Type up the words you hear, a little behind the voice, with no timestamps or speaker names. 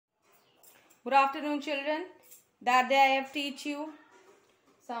Good afternoon, children. That day I have teach you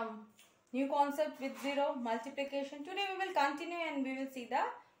some new concept with zero multiplication. Today we will continue and we will see the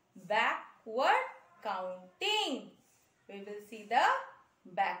backward counting. We will see the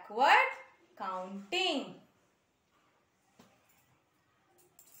backward counting.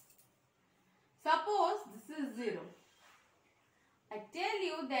 Suppose this is 0. I tell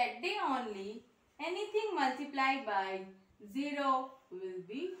you that day only anything multiplied by 0 will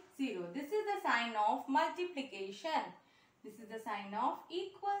be 0. This is the sign of multiplication. This is the sign of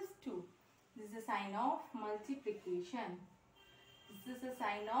equals to. This is the sign of multiplication. This is the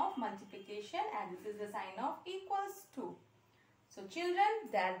sign of multiplication and this is the sign of equals to. So children,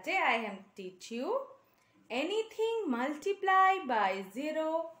 that day I am teach you anything multiplied by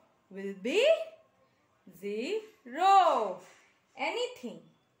 0 will be 0. Anything.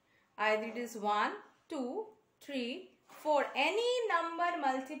 Either it is 1, 2, 3, 4. Any number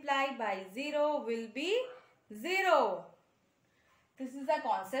multiplied by 0 will be 0. This is the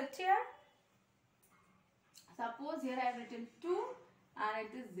concept here. Suppose here I have written 2 and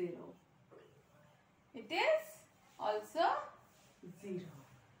it is 0. It is also 0.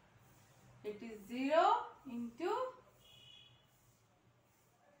 It is 0 into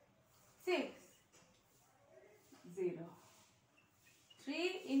 6. 0.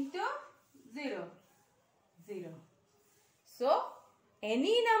 3 into 0. 0. So,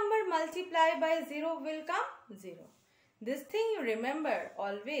 any number multiplied by 0 will come 0. This thing you remember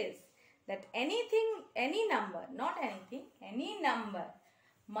always, that anything, any number, not anything, any number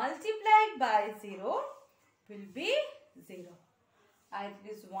multiplied by 0 will be 0. Either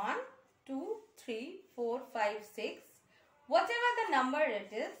it is 1, 2, 3, 4, 5, 6. Whatever the number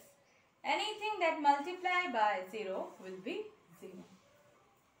it is, anything that multiplied by 0 will be 0.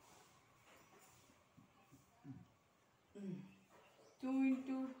 2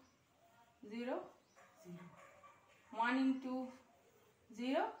 into 0, 0. 1 into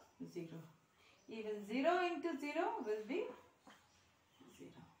 0, 0. Even 0 into 0 will be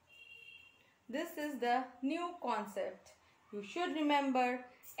 0. This is the new concept. You should remember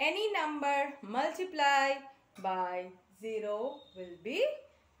any number multiplied by 0 will be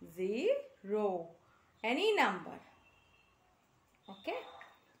 0. Any number. Okay.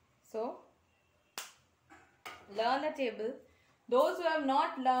 So, learn the table. Those who have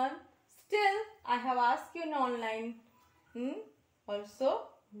not learned, still I have asked you in online. Also,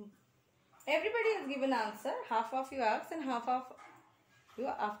 everybody has given answer. Half of you asked and half of you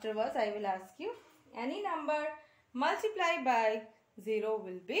afterwards I will ask you. Any number multiplied by 0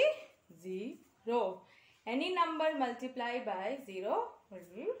 will be 0. Any number multiplied by 0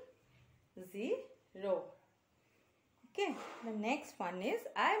 will be 0. Okay, the next one is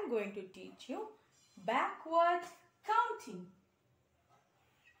I am going to teach you backward counting.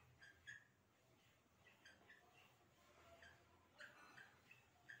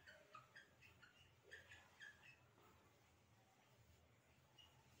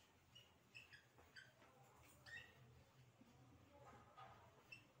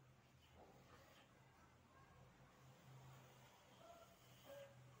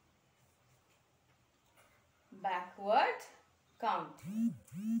 Backward counting.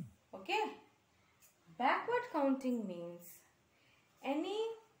 Okay. Backward counting means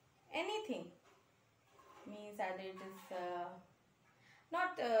anything. Means either it is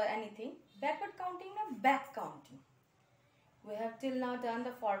not anything. Backward counting or back counting. We have till now done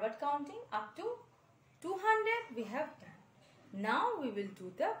the forward counting up to 200 we have done. Now we will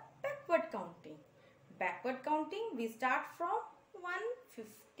do the backward counting. Backward counting we start from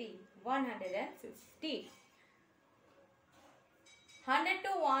 150. 150. 100 to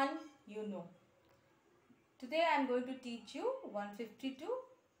 1 you know. Today I am going to teach you 150 to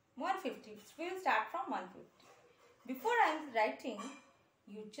 150. We will start from 150. Before I am writing,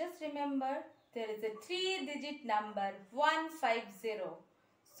 you just remember there is a 3-digit number 150.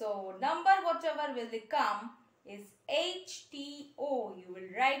 So number whatever will come is HTO. You will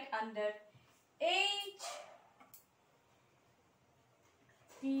write under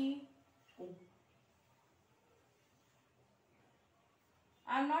HTO.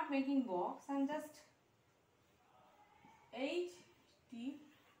 I am not making box. I am just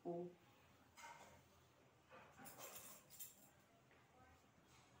HTO.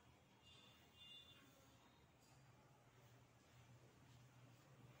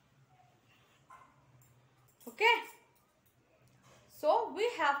 Okay. So we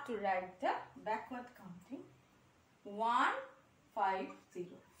have to write the backward counting. 150.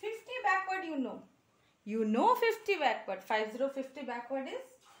 50 backward you know. You know 50 backward. 50 backward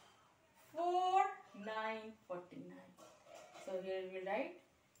is 4949. So here we write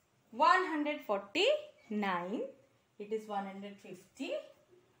 149. It is 150,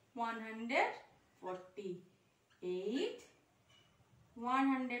 148,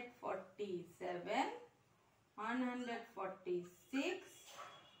 147, 146,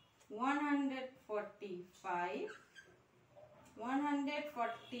 145,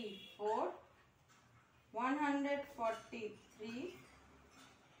 144, 143,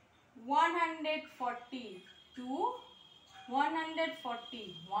 142,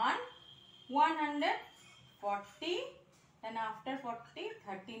 141, 140, and after 40,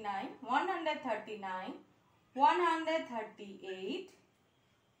 39, 139, 138,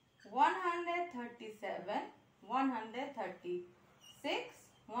 137, 136,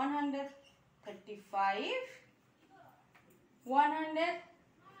 135,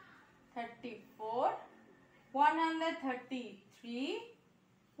 134, 133,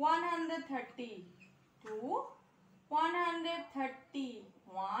 132,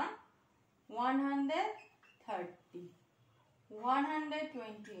 131, 130,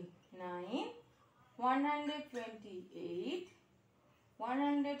 129, 128,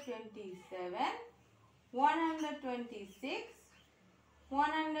 127, 126,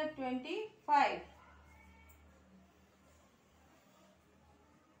 125.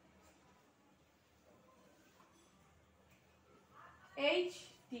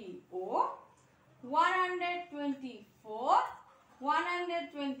 HTO 124,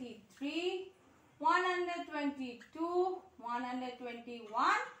 123, 122,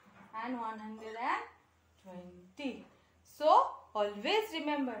 121 and 120. So always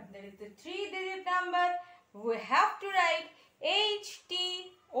remember, there is a 3-digit number. We have to write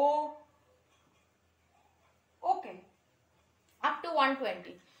HTO. Okay, up to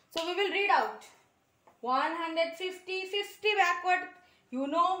 120. So we will read out 150, 50 backward, you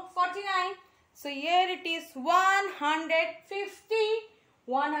know 49. So here it is 150,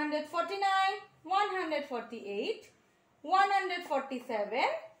 149, 148, 147,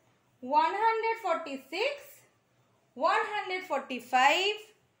 146, 145,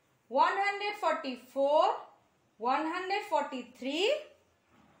 144, 143,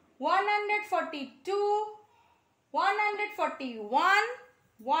 142, 141,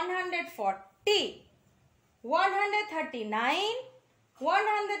 140, 139,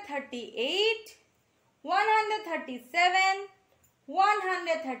 138, 137,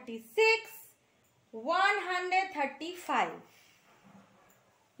 136, 135,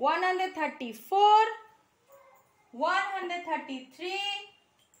 134, 133,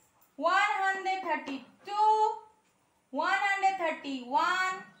 132,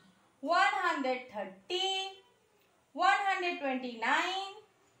 131, 130, 129,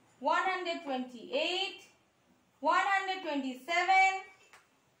 128, 127,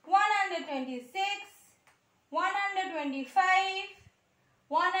 126, 125,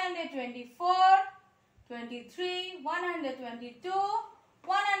 124, 23, 122,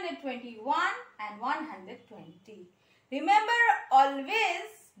 121 and 120. Remember, always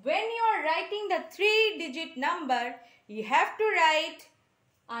when you are writing the 3-digit number, you have to write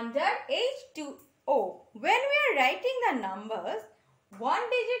under H2O. When we are writing the numbers, 1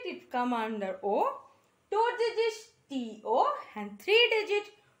 digit it come under O, 2 digits TO and 3 digit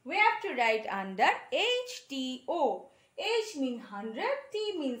we have to write under HTO. H means 100,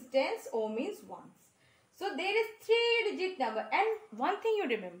 T means tens, O means ones. So there is 3-digit number, and one thing you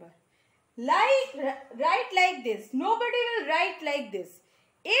remember, write like this. Nobody will write like this.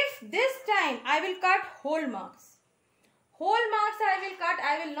 If this time I will cut whole marks. Whole marks I will cut.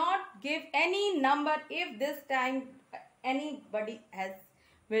 I will not give any number if this time anybody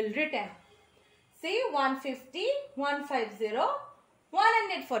will written. See 150, 150,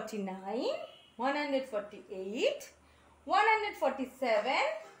 149, 148, 147,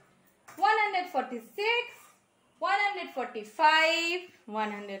 146, 145,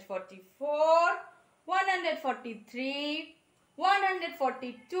 144, 143,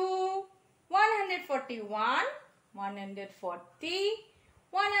 142, 141, 140,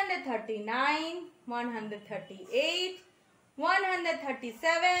 139, 138,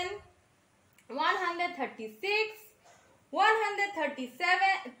 137, 136,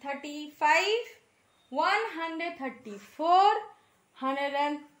 135, 134,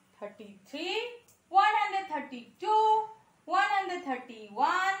 133, 132,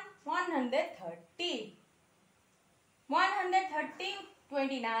 131, 130, 130,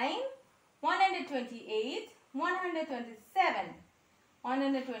 29, 128, 127,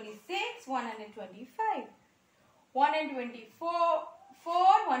 126, 125, 124,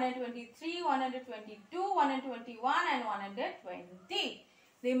 123, 122, 121 and 120.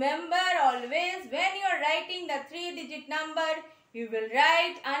 Remember, always when you are writing the 3-digit number, you will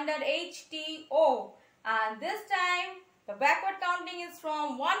write under HTO. And this time, the backward counting is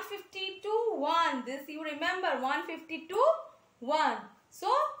from 150 to 1. This you remember, 150 to 1. So,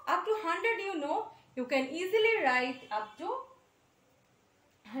 up to 100 you know, you can easily write up to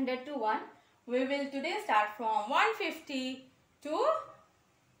 100 to 1. We will today start from 150 to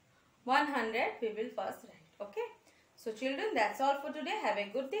 100. We will first write. Okay. So, children, that's all for today. Have a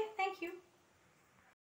good day. Thank you.